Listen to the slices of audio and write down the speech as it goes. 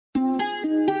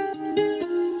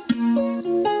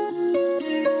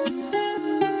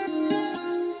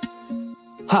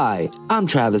Hi, I'm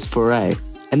Travis Foray,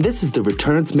 and this is the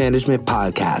Returns Management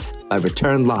Podcast by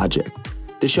ReturnAlytics,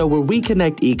 the show where we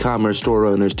connect e-commerce store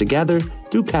owners together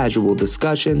through casual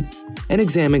discussion and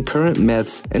examine current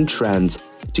myths and trends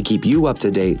to keep you up to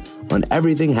date on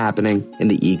everything happening in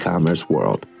the e-commerce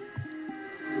world.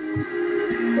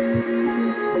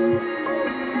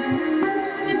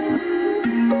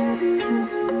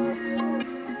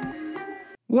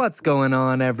 What's going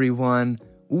on, everyone?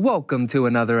 Welcome to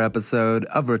another episode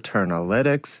of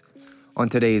ReturnAlytics. On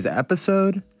today's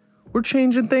episode, we're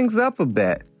changing things up a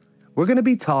bit. We're going to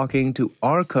be talking to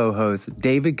our co-host,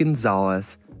 David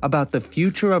Gonzalez, about the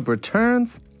future of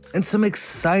returns and some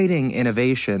exciting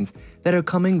innovations that are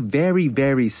coming very,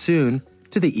 very soon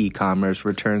to the e-commerce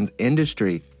returns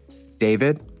industry.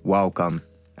 David, welcome.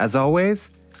 As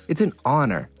always, it's an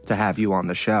honor to have you on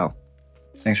the show.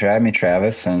 Thanks for having me,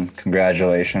 Travis, and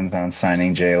congratulations on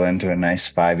signing Jalen to a nice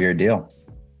 5-year deal.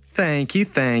 Thank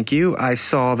you. I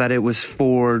saw that it was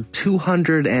for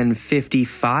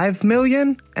 $255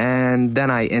 million, and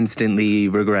then I instantly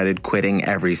regretted quitting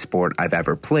every sport I've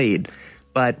ever played.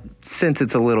 But since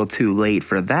it's a little too late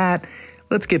for that,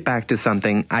 let's get back to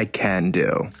something I can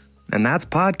do, and that's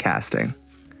podcasting.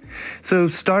 So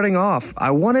starting off, I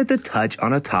wanted to touch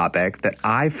on a topic that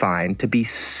I find to be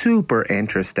super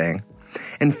interesting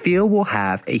and feel will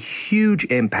have a huge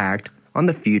impact on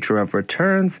the future of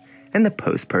returns and the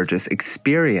post-purchase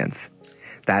experience.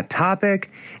 That topic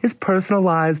is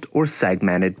personalized or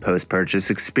segmented post-purchase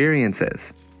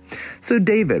experiences. So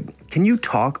David, can you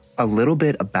talk a little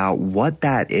bit about what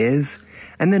that is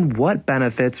and then what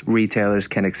benefits retailers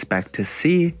can expect to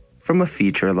see from a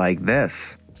feature like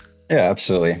this? Yeah,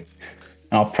 absolutely. And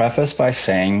I'll preface by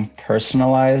saying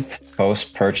personalized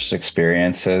post-purchase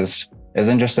experiences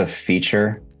isn't just a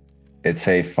feature, it's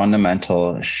a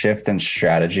fundamental shift in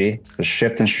strategy, the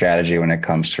shift in strategy when it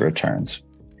comes to returns.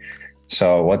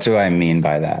 So what do I mean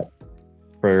by that?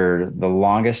 For the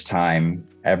longest time,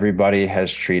 everybody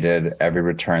has treated every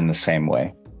return the same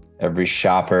way. Every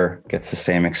shopper gets the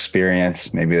same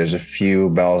experience. Maybe there's a few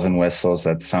bells and whistles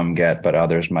that some get, but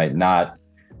others might not.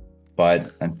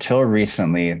 But until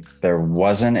recently, there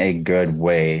wasn't a good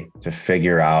way to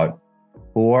figure out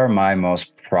who are my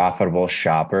most profitable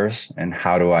shoppers and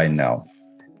how do I know?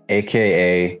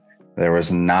 AKA, there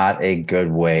was not a good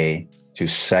way to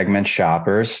segment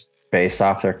shoppers based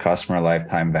off their customer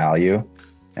lifetime value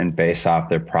and based off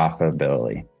their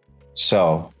profitability.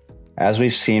 So, as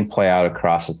we've seen play out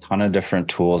across a ton of different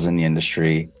tools in the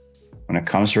industry, when it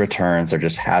comes to returns, there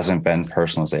just hasn't been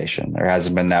personalization. There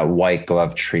hasn't been that white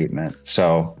glove treatment.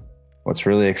 So, what's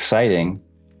really exciting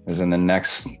is in the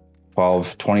next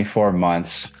 24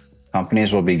 months,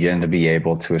 companies will begin to be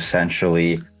able to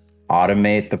essentially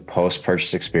automate the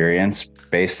post-purchase experience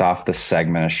based off the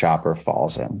segment a shopper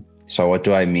falls in. So what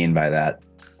do I mean by that?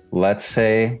 Let's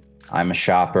say I'm a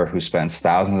shopper who spends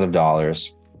thousands of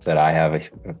dollars, that I have a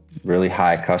really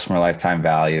high customer lifetime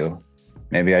value.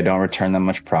 Maybe I don't return them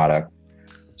much product.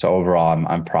 So overall,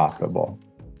 I'm profitable.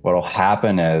 What'll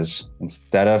happen is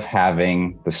instead of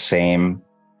having the same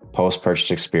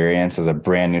post-purchase experience as a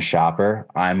brand new shopper,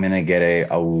 I'm going to get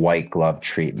a white glove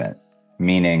treatment,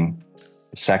 meaning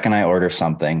the second I order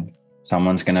something,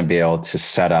 someone's going to be able to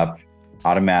set up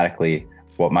automatically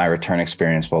what my return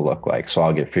experience will look like. So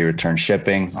I'll get free return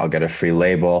shipping, I'll get a free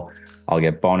label, I'll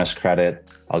get bonus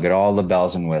credit, I'll get all the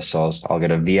bells and whistles, I'll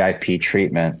get a VIP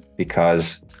treatment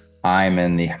because I'm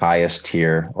in the highest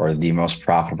tier or the most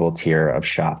profitable tier of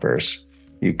shoppers.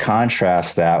 You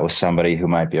contrast that with somebody who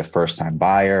might be a first-time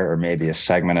buyer or maybe a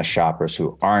segment of shoppers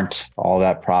who aren't all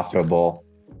that profitable.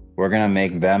 We're going to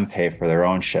make them pay for their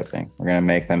own shipping. We're going to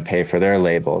make them pay for their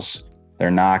labels.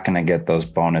 They're not going to get those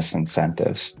bonus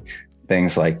incentives,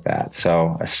 things like that.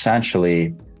 So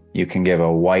essentially, you can give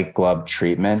a white glove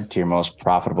treatment to your most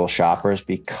profitable shoppers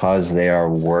because they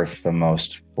are worth the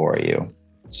most for you.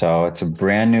 So it's a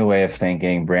brand new way of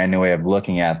thinking, brand new way of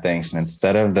looking at things. And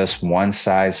instead of this one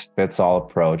size fits all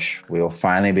approach, we will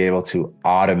finally be able to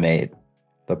automate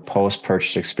the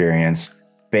post-purchase experience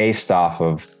based off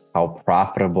of how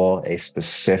profitable a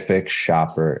specific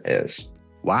shopper is.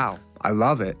 Wow, I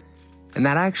love it. And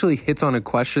that actually hits on a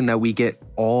question that we get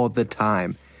all the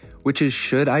time, which is,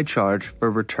 should I charge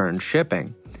for return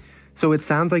shipping? So it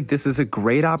sounds like this is a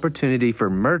great opportunity for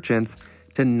merchants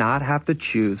to not have to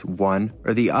choose one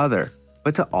or the other,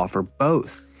 but to offer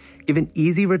both. Give an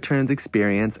easy returns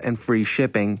experience and free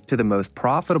shipping to the most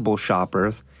profitable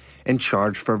shoppers and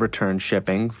charge for return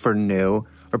shipping for new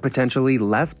or potentially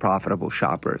less profitable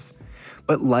shoppers.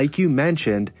 But like you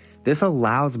mentioned, this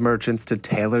allows merchants to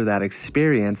tailor that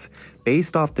experience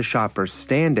based off the shopper's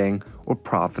standing or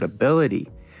profitability,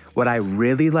 What I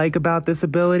really like about this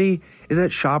ability is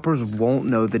that shoppers won't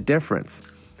know the difference.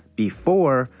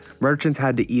 Before, merchants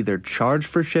had to either charge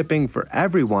for shipping for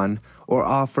everyone or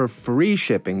offer free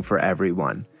shipping for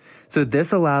everyone. So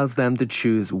this allows them to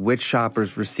choose which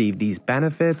shoppers receive these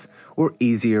benefits or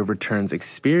easier returns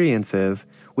experiences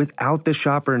without the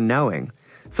shopper knowing.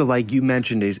 So like you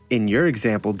mentioned in your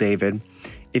example, David,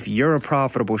 if you're a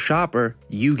profitable shopper,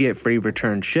 you get free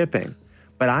return shipping.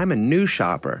 But I'm a new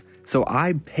shopper, so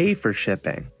I pay for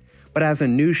shipping. But as a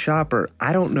new shopper,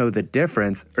 I don't know the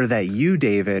difference, or that you,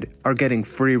 David, are getting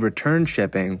free return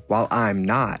shipping while I'm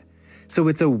not. So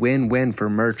it's a win-win for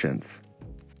merchants.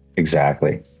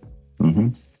 Exactly. Mm-hmm.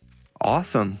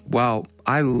 Awesome. Well,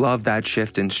 I love that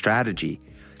shift in strategy.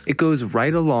 It goes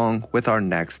right along with our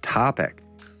next topic,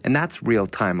 and that's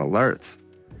real-time alerts.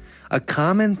 A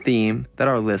common theme that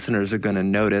our listeners are going to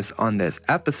notice on this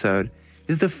episode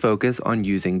is the focus on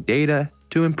using data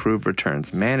to improve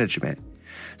returns management.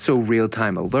 So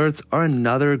real-time alerts are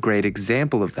another great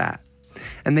example of that.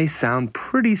 And they sound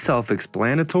pretty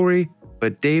self-explanatory,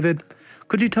 but David,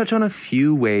 could you touch on a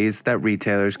few ways that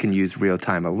retailers can use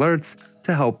real-time alerts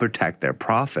to help protect their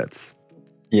profits?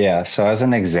 Yeah, so as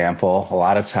an example, a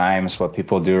lot of times what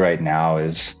people do right now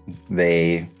is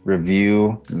they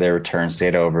review their returns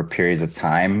data over periods of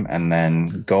time and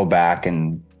then go back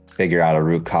and figure out a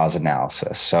root cause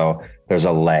analysis. So there's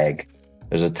a lag,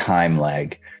 there's a time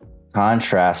lag.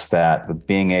 Contrast that with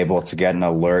being able to get an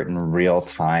alert in real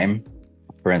time.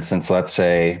 For instance, let's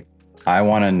say I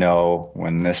want to know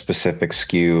when this specific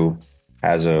SKU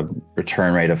has a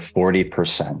return rate of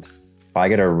 40%. If I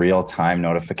get a real-time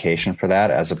notification for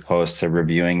that, as opposed to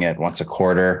reviewing it once a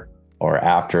quarter or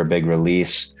after a big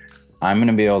release, I'm going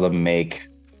to be able to make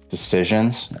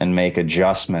decisions and make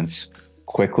adjustments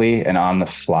quickly and on the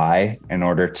fly in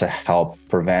order to help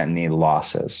prevent any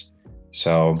losses.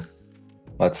 So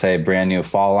let's say a brand new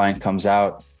fall line comes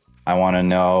out. I want to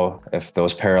know if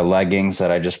those pair of leggings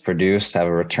that I just produced have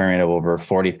a return rate of over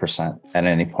 40% at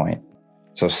any point.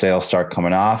 So sales start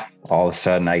coming off. All of a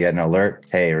sudden I get an alert.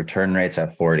 Hey, return rate's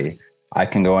at 40. I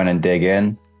can go in and dig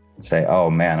in and say, oh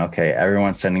man, okay,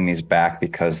 everyone's sending these back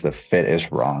because the fit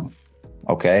is wrong.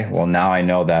 Okay, well now I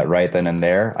know that right then and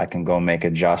there, I can go make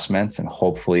adjustments and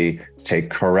hopefully take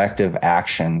corrective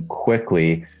action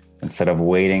quickly instead of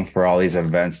waiting for all these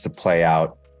events to play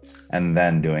out and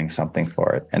then doing something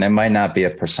for it. And it might not be a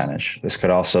percentage. This could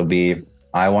also be,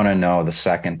 I want to know the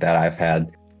second that I've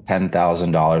had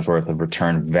 $10,000 worth of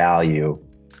return value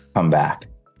come back.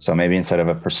 So maybe instead of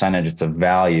a percentage, it's a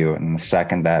value. And the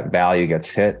second that value gets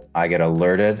hit, I get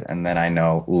alerted. And then I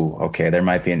know, ooh, okay, there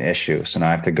might be an issue. So now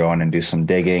I have to go in and do some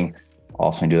digging,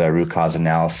 also do that root cause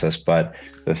analysis. But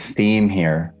the theme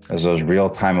here is those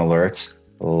real-time alerts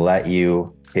let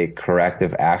you take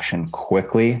corrective action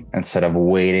quickly instead of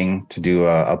waiting to do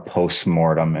a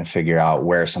post-mortem and figure out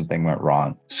where something went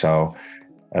wrong. So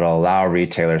it'll allow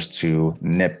retailers to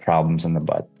nip problems in the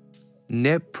bud.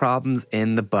 Nip problems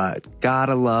in the bud.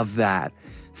 Gotta love that.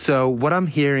 So what I'm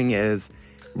hearing is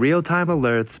real-time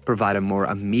alerts provide a more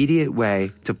immediate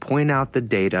way to point out the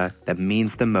data that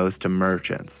means the most to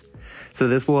merchants. So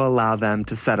this will allow them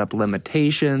to set up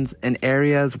limitations in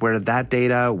areas where that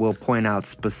data will point out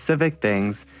specific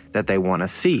things that they want to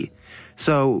see.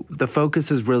 So the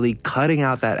focus is really cutting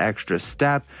out that extra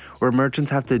step where merchants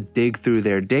have to dig through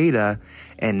their data,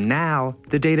 and now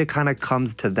the data kind of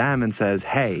comes to them and says,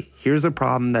 hey, here's a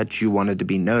problem that you wanted to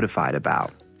be notified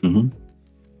about. Mm-hmm.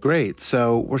 Great.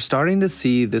 So we're starting to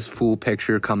see this full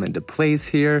picture come into place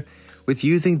here with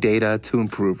using data to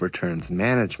improve returns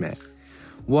management.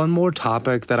 One more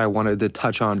topic that I wanted to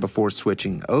touch on before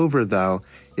switching over, though,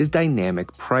 is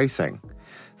dynamic pricing.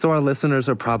 So our listeners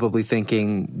are probably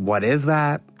thinking, what is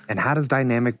that? And how does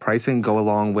dynamic pricing go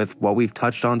along with what we've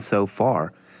touched on so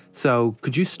far? So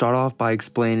could you start off by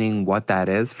explaining what that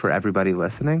is for everybody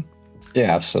listening?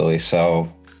 Yeah, absolutely.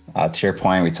 So to your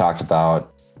point, we talked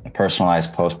about a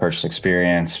personalized post-purchase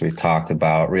experience. We talked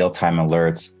about real-time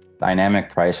alerts.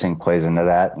 Dynamic pricing plays into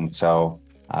that. And so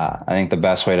I think the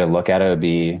best way to look at it would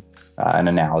be an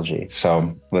analogy.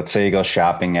 So let's say you go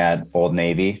shopping at Old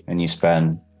Navy and you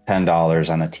spend $10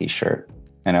 on a t-shirt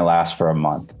and it lasts for a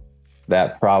month.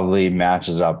 That probably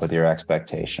matches up with your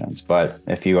expectations. But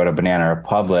if you go to Banana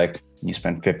Republic, you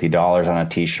spend $50 on a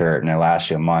t-shirt and it lasts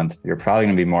you a month, you're probably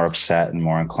going to be more upset and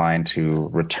more inclined to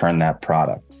return that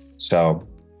product. So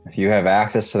if you have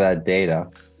access to that data,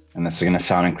 and this is going to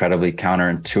sound incredibly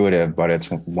counterintuitive, but it's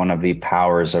one of the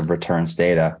powers of returns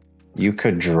data, you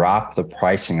could drop the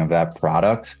pricing of that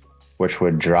product, which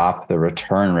would drop the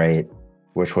return rate,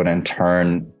 which would in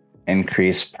turn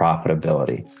increase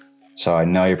profitability. So I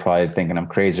know you're probably thinking I'm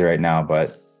crazy right now,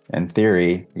 but in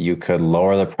theory, you could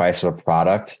lower the price of a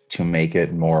product to make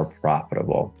it more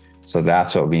profitable. So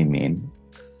that's what we mean.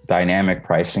 Dynamic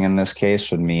pricing in this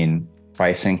case would mean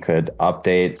pricing could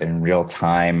update in real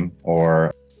time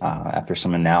or after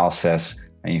some analysis,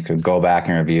 and you could go back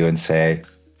and review and say,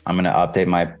 I'm going to update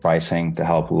my pricing to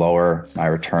help lower my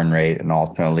return rate and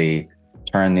ultimately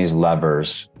turn these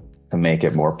levers to make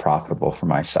it more profitable for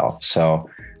myself. So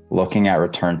looking at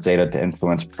returns data to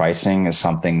influence pricing is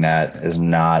something that is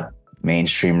not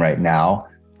mainstream right now,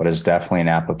 but is definitely an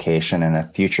application in a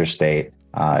future state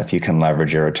if you can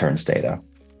leverage your returns data.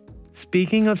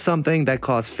 Speaking of something that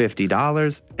costs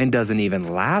 $50 and doesn't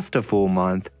even last a full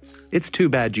month, it's too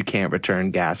bad you can't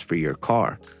return gas for your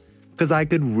car, because I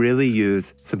could really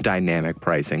use some dynamic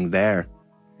pricing there.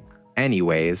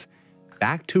 Anyways,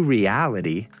 back to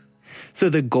reality. So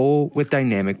the goal with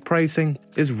dynamic pricing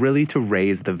is really to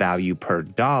raise the value per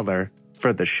dollar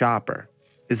for the shopper.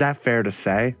 Is that fair to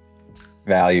say?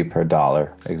 Value per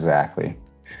dollar, exactly.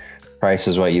 Price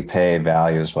is what you pay,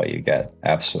 value is what you get.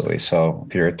 Absolutely. So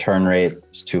if your return rate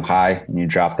is too high and you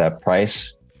drop that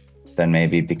price, then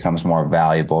maybe it becomes more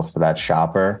valuable for that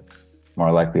shopper,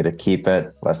 more likely to keep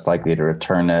it, less likely to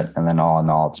return it. And then all in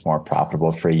all, it's more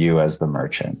profitable for you as the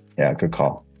merchant. Yeah, good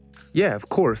call. Yeah, of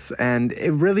course. And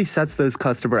it really sets those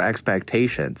customer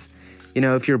expectations. You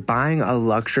know, if you're buying a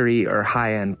luxury or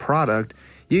high-end product,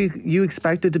 you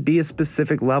expect it to be a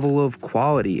specific level of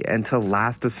quality and to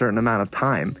last a certain amount of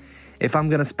time. If I'm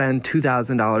going to spend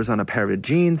 $2,000 on a pair of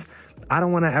jeans, I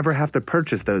don't want to ever have to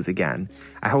purchase those again.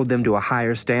 I hold them to a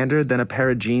higher standard than a pair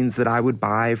of jeans that I would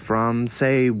buy from,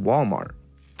 say, Walmart.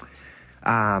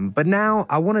 But now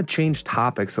I want to change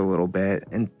topics a little bit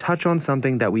and touch on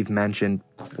something that we've mentioned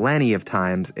plenty of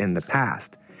times in the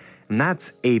past, and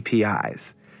that's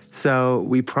APIs. So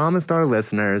we promised our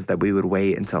listeners that we would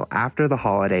wait until after the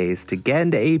holidays to get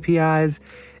into APIs,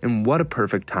 and what a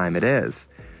perfect time it is.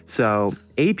 So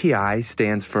API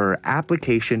stands for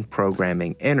Application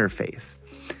Programming Interface.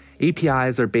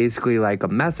 APIs are basically like a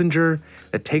messenger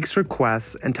that takes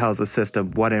requests and tells the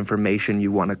system what information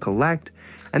you want to collect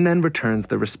and then returns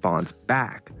the response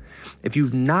back. If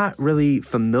you're not really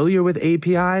familiar with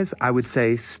APIs, I would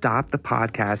say stop the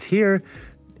podcast here,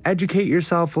 educate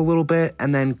yourself a little bit,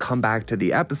 and then come back to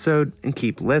the episode and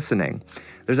keep listening.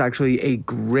 There's actually a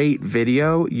great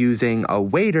video using a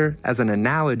waiter as an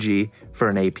analogy for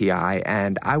an API,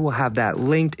 and I will have that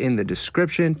linked in the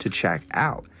description to check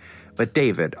out. But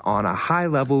David, on a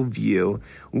high-level view,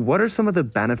 what are some of the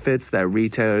benefits that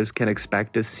retailers can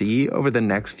expect to see over the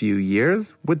next few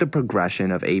years with the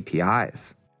progression of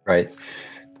APIs? Right.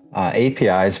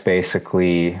 APIs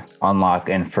basically unlock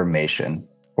information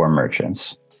for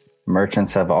merchants.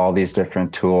 Merchants have all these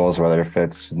different tools, whether if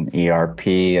it's an ERP,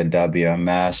 a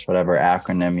WMS, whatever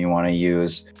acronym you want to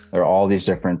use. There are all these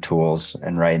different tools.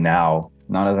 And right now,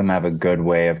 none of them have a good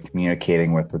way of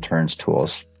communicating with returns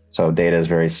tools. So data is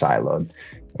very siloed.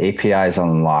 APIs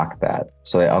unlock that.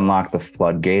 So they unlock the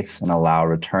floodgates and allow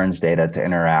returns data to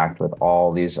interact with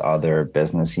all these other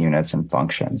business units and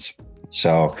functions.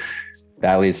 So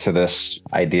that leads to this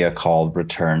idea called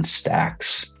return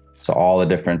stacks. So all the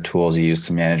different tools you use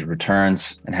to manage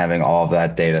returns and having all of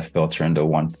that data filter into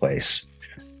one place.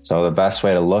 So the best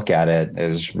way to look at it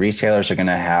is retailers are going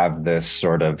to have this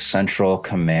sort of central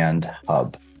command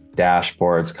hub,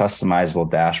 dashboards, customizable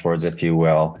dashboards, if you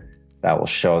will, that will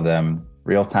show them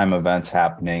real-time events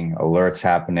happening, alerts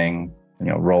happening,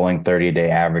 rolling 30-day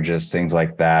averages, things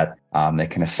like that. They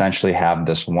can essentially have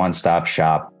this one-stop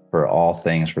shop for all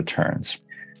things returns.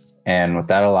 And what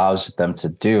that allows them to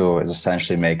do is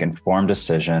essentially make informed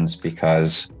decisions,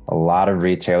 because a lot of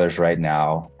retailers right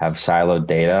now have siloed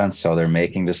data. And so they're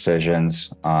making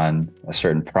decisions on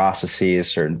certain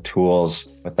processes, certain tools,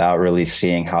 without really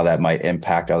seeing how that might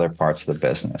impact other parts of the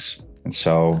business. And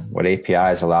so what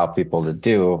APIs allow people to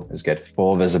do is get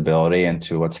full visibility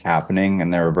into what's happening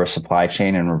in their reverse supply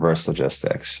chain and reverse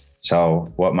logistics.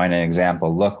 So what might an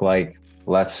example look like?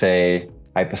 Let's say,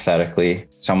 hypothetically,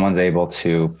 someone's able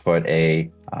to put a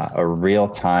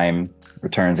real-time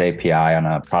returns API on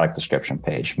a product description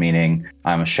page, meaning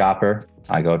I'm a shopper.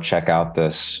 I go check out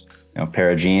this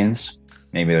pair of jeans.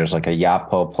 Maybe there's like a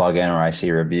Yapo plugin where I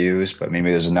see reviews, but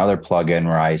maybe there's another plugin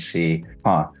where I see,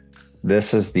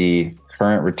 this is the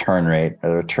current return rate, or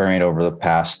the return rate over the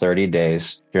past 30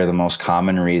 days. Here are the most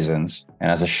common reasons.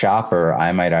 And as a shopper,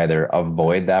 I might either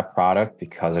avoid that product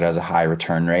because it has a high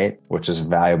return rate, which is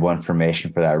valuable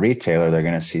information for that retailer. They're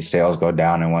going to see sales go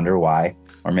down and wonder why.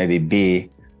 Or maybe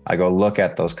B, I go look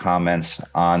at those comments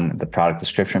on the product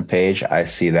description page. I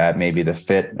see that maybe the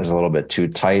fit is a little bit too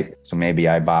tight. So maybe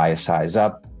I buy a size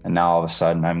up, and now all of a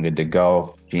sudden I'm good to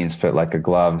go. jeans fit like a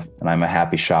glove, and I'm a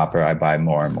happy shopper. I buy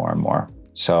more and more and more.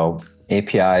 So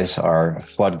APIs are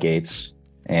floodgates,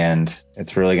 and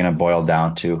it's really going to boil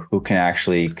down to who can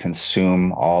actually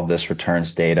consume all of this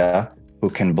returns data, who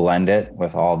can blend it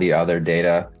with all the other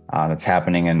data that's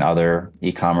happening in other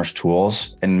e-commerce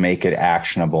tools and make it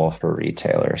actionable for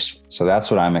retailers. So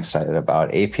that's what I'm excited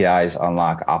about. APIs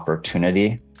unlock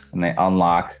opportunity, and they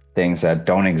unlock things that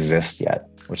don't exist yet,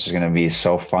 which is going to be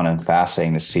so fun and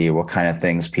fascinating to see what kind of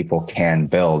things people can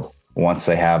build once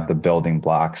they have the building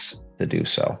blocks to do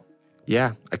so.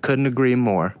 Yeah, I couldn't agree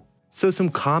more. So some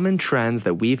common trends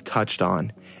that we've touched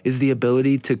on is the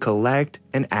ability to collect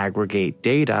and aggregate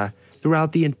data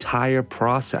throughout the entire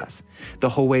process, the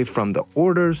whole way from the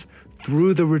orders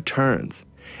through the returns.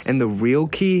 And the real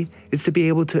key is to be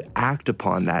able to act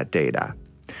upon that data.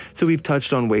 So we've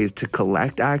touched on ways to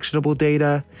collect actionable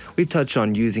data, we've touched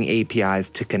on using APIs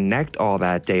to connect all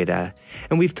that data,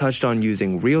 and we've touched on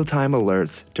using real-time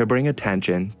alerts to bring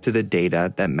attention to the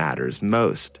data that matters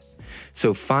most.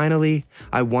 So finally,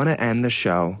 I want to end the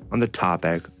show on the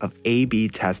topic of A/B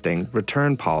testing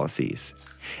return policies.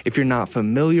 If you're not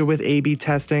familiar with A/B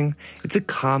testing, it's a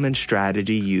common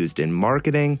strategy used in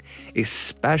marketing,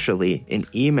 especially in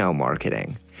email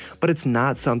marketing, but it's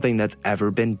not something that's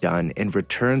ever been done in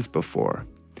returns before.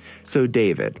 So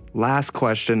David, last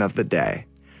question of the day.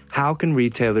 How can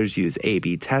retailers use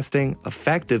A/B testing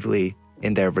effectively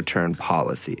in their return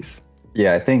policies?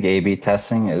 Yeah, I think A/B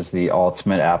testing is the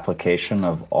ultimate application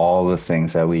of all the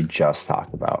things that we just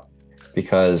talked about.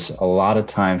 Because a lot of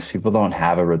times people don't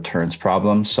have a returns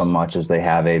problem so much as they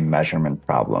have a measurement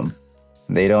problem.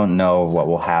 They don't know what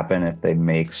will happen if they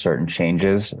make certain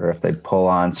changes, or if they pull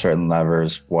on certain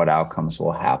levers, what outcomes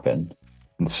will happen.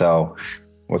 And so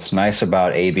what's nice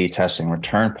about A/B testing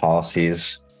return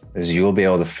policies is you'll be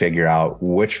able to figure out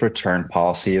which return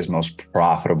policy is most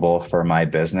profitable for my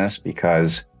business,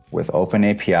 because with open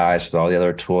APIs, with all the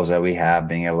other tools that we have,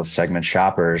 being able to segment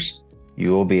shoppers,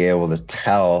 you will be able to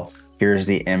tell, here's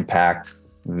the impact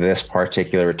this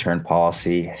particular return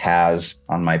policy has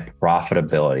on my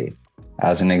profitability.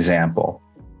 As an example,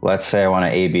 let's say I want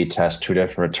to A/B test two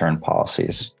different return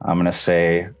policies. I'm going to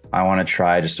say, I want to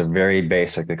try just a very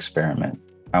basic experiment.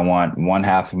 I want one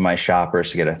half of my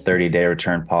shoppers to get a 30-day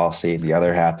return policy, the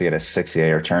other half to get a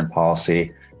 60-day return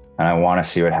policy, and I want to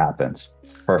see what happens.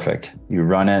 Perfect. You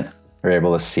run it, you're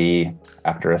able to see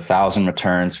after 1,000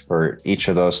 returns for each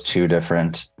of those two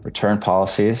different return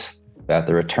policies that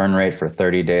the return rate for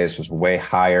 30 days was way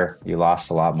higher. You lost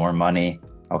a lot more money.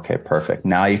 Okay, perfect.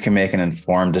 Now you can make an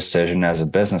informed decision as a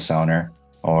business owner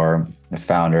or a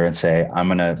founder and say, I'm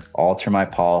going to alter my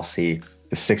policy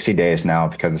to 60 days now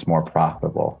because it's more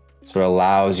profitable. So it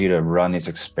allows you to run these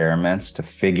experiments to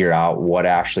figure out what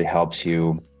actually helps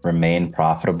you remain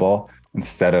profitable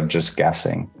instead of just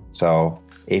guessing. So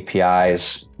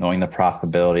APIs, knowing the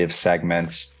profitability of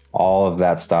segments, all of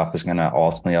that stuff is going to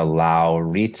ultimately allow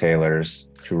retailers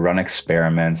to run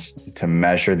experiments to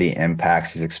measure the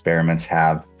impacts these experiments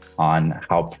have on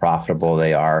how profitable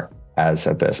they are as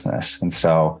a business. And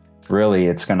so really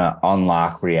it's going to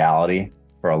unlock reality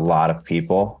for a lot of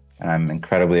people. And I'm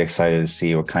incredibly excited to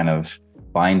see what kind of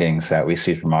findings that we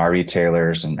see from our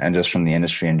retailers and just from the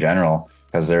industry in general,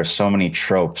 because there's so many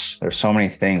tropes. There's so many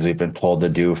things we've been told to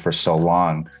do for so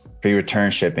long. Free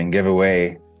return shipping, give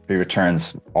away free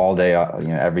returns all day,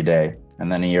 every day.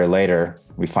 And then a year later,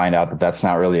 we find out that that's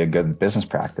not really a good business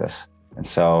practice. And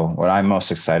so what I'm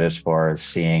most excited for is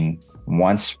seeing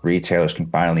once retailers can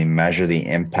finally measure the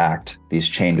impact these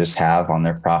changes have on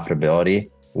their profitability,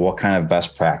 what kind of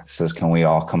best practices can we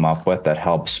all come up with that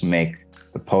helps make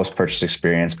the post-purchase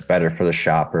experience better for the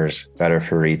shoppers, better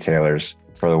for retailers,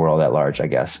 for the world at large, I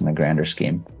guess, in the grander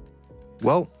scheme.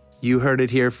 Well, you heard it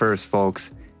here first,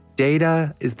 folks.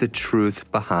 Data is the truth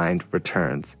behind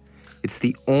returns. It's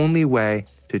the only way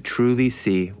to truly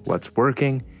see what's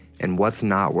working and what's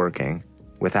not working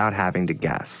without having to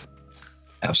guess.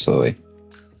 Absolutely.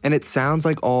 And it sounds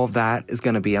like all of that is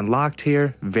going to be unlocked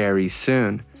here very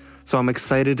soon. So I'm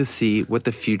excited to see what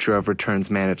the future of returns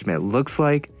management looks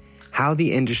like, how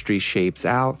the industry shapes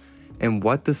out, and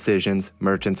what decisions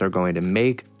merchants are going to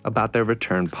make about their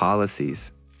return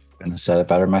policies. Couldn't have said it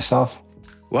better myself.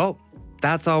 Well,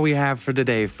 that's all we have for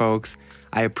today, folks.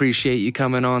 I appreciate you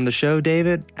coming on the show,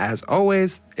 David. As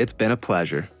always, it's been a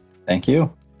pleasure. Thank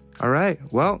you. All right.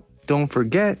 Well, don't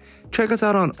forget, check us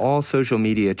out on all social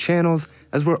media channels,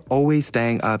 as we're always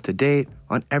staying up to date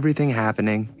on everything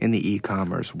happening in the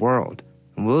e-commerce world.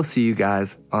 And we'll see you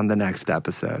guys on the next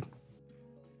episode.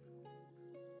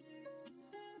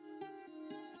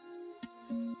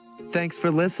 Thanks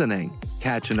for listening.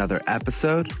 Catch another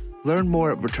episode Learn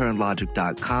more at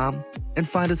returnlogic.com and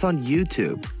find us on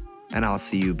YouTube. And I'll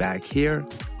see you back here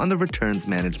on the Returns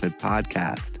Management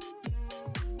Podcast.